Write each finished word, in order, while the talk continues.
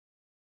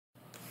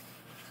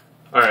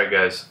Alright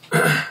guys,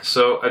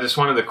 so I just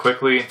wanted to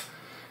quickly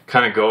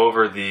kind of go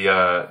over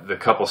the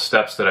couple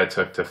steps that I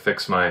took to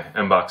fix my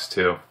Mbox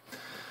 2.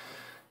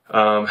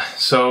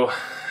 So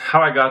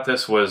how I got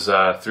this was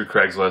through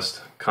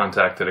Craigslist.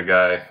 Contacted a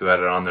guy who had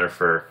it on there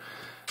for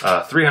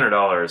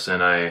 $300,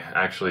 and I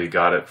actually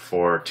got it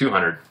for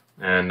 $200.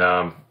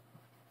 And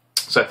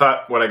so I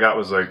thought what I got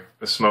was like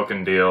a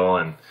smoking deal,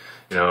 and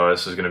you know,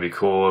 this is going to be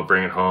cool,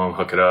 bring it home,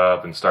 hook it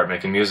up, and start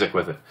making music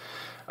with it.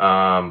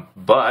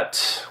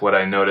 But what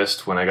I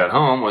noticed when I got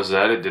home was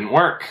that it didn't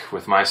work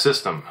with my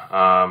system.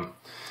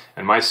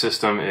 And my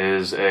system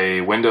is a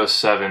Windows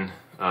 7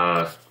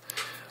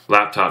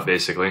 laptop,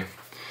 basically.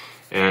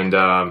 And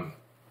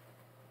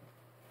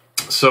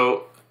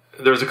so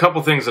there's a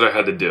couple things that I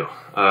had to do.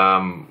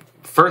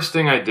 First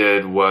thing I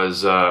did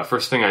was,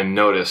 first thing I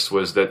noticed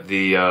was that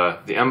the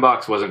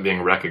Mbox wasn't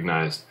being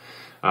recognized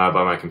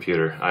by my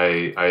computer.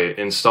 I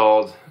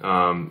installed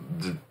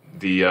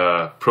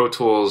the Pro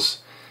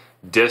Tools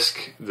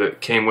disk that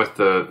came with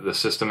the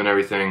system and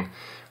everything,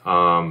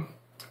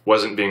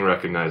 wasn't being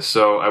recognized.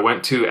 So I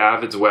went to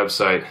Avid's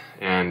website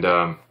and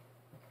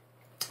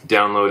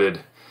downloaded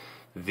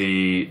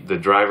the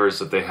drivers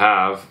that they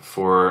have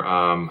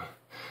for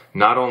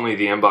not only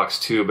the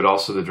Mbox 2 but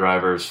also the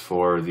drivers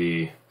for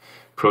the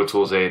Pro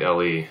Tools 8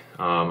 LE.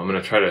 I'm going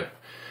to try to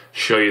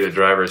show you the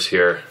drivers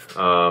here,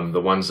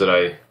 the ones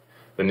that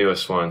the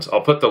newest ones.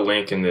 I'll put the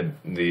link in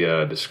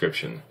the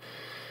description.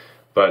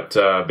 But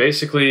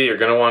basically, you're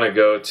going to want to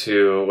go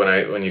to,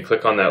 when you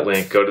click on that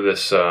link, go to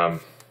this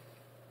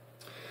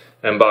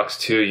Mbox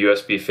 2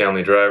 USB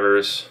family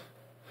drivers.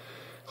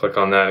 Click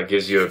on that. It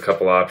gives you a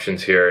couple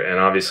options here, and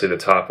obviously the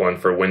top one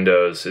for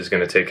Windows is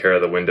going to take care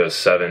of the Windows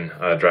 7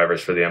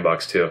 drivers for the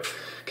Mbox 2.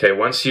 Okay,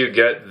 once you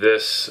get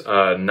this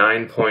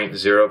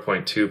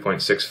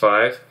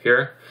 9.0.2.65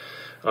 here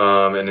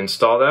and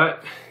install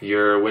that,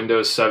 your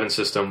Windows 7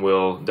 system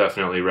will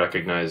definitely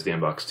recognize the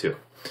Mbox 2.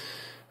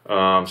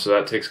 So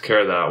that takes care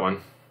of that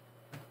one.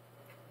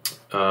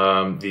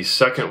 The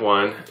second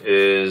one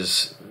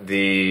is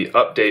the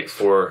update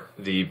for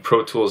the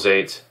Pro Tools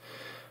 8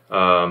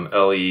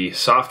 LE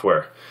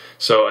software.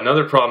 So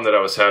another problem that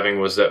I was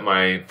having was that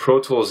my Pro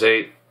Tools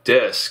 8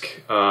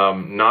 disk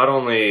not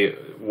only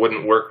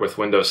wouldn't work with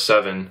Windows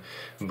 7,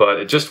 but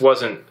it just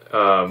wasn't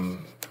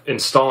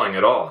installing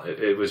at all.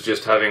 It was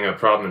just having a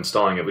problem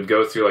installing. It would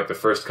go through like the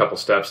first couple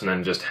steps and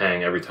then just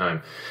hang every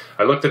time.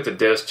 I looked at the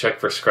disk, checked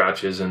for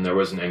scratches, and there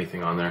wasn't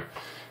anything on there.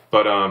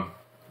 But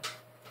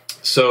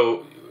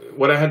so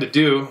what I had to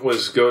do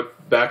was go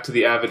back to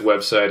the Avid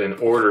website and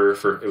order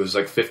for, it was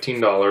like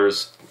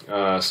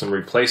 $15, some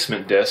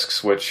replacement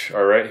discs, which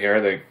are right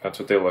here. That's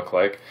what they look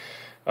like.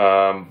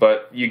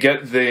 But you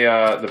get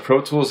the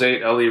Pro Tools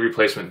 8 LE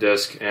replacement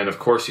disc, and of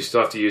course you still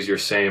have to use your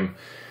same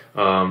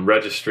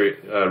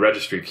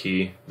registry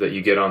key that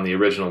you get on the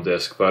original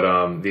disc.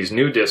 But these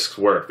new discs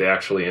work. They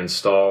actually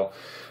install.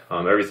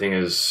 Everything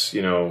is,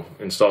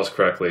 installs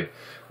correctly.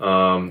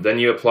 Then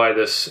you apply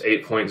this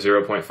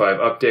 8.0.5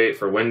 update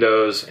for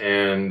Windows,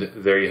 and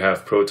there you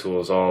have Pro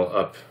Tools all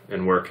up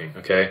and working.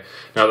 Okay.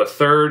 Now the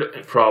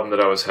third problem that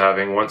I was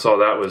having, once all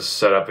that was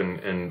set up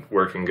and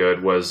working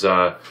good, was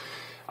I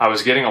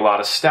was getting a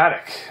lot of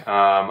static.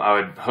 I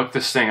would hook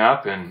this thing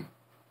up and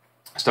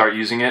start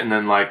using it, and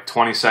then like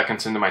 20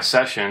 seconds into my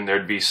session,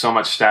 there'd be so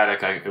much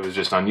static it was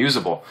just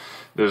unusable.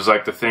 It was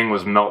like the thing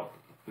was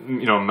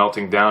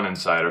melting down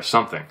inside or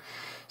something.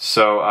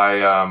 So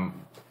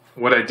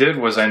what I did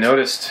was I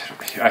noticed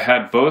I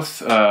had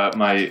both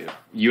my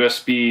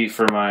USB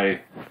for my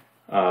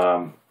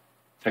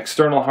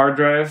external hard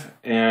drive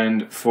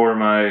and for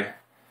my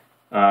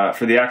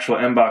for the actual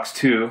Mbox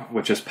 2,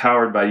 which is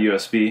powered by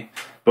USB,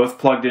 both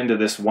plugged into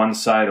this one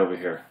side over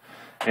here.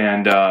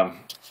 And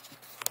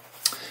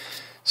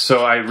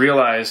so I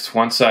realized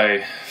once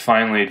I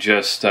finally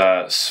just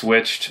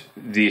switched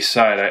the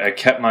side, I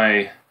kept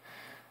my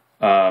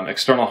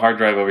external hard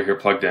drive over here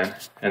plugged in,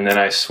 and then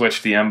I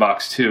switched the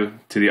Mbox 2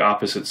 to the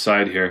opposite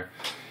side here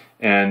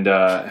and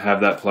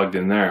have that plugged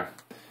in there.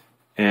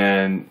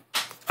 And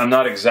I'm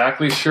not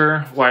exactly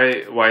sure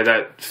why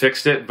that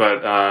fixed it,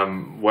 but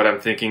what I'm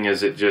thinking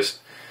is it just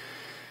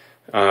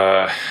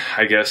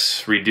I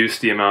guess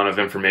reduced the amount of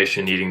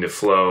information needing to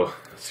flow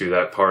through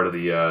that part of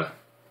the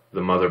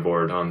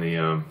motherboard on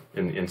the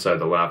inside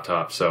the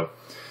laptop, so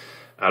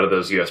out of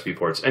those USB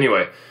ports.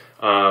 Anyway,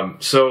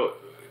 so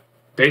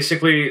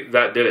basically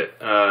that did it.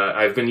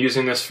 I've been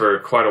using this for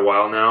quite a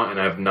while now, and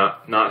I've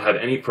not had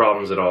any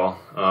problems at all.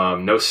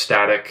 No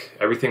static,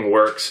 everything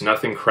works,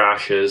 nothing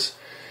crashes,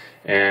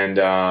 and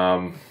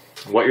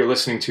what you're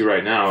listening to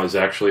right now is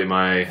actually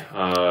my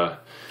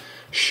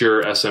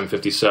Shure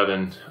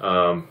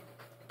SM57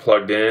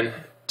 plugged in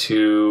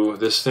to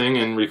this thing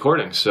and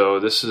recording. So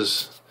this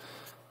is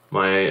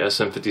my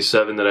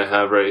SM57 that I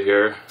have right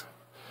here,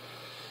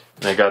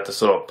 and I got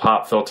this little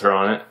pop filter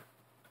on it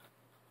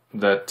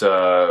that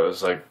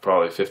was like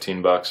probably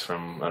 15 bucks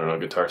from, I don't know,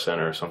 Guitar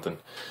Center or something.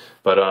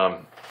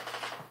 But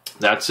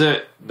that's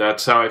it.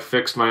 That's how I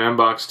fixed my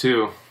Mbox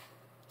 2.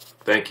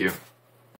 Thank you.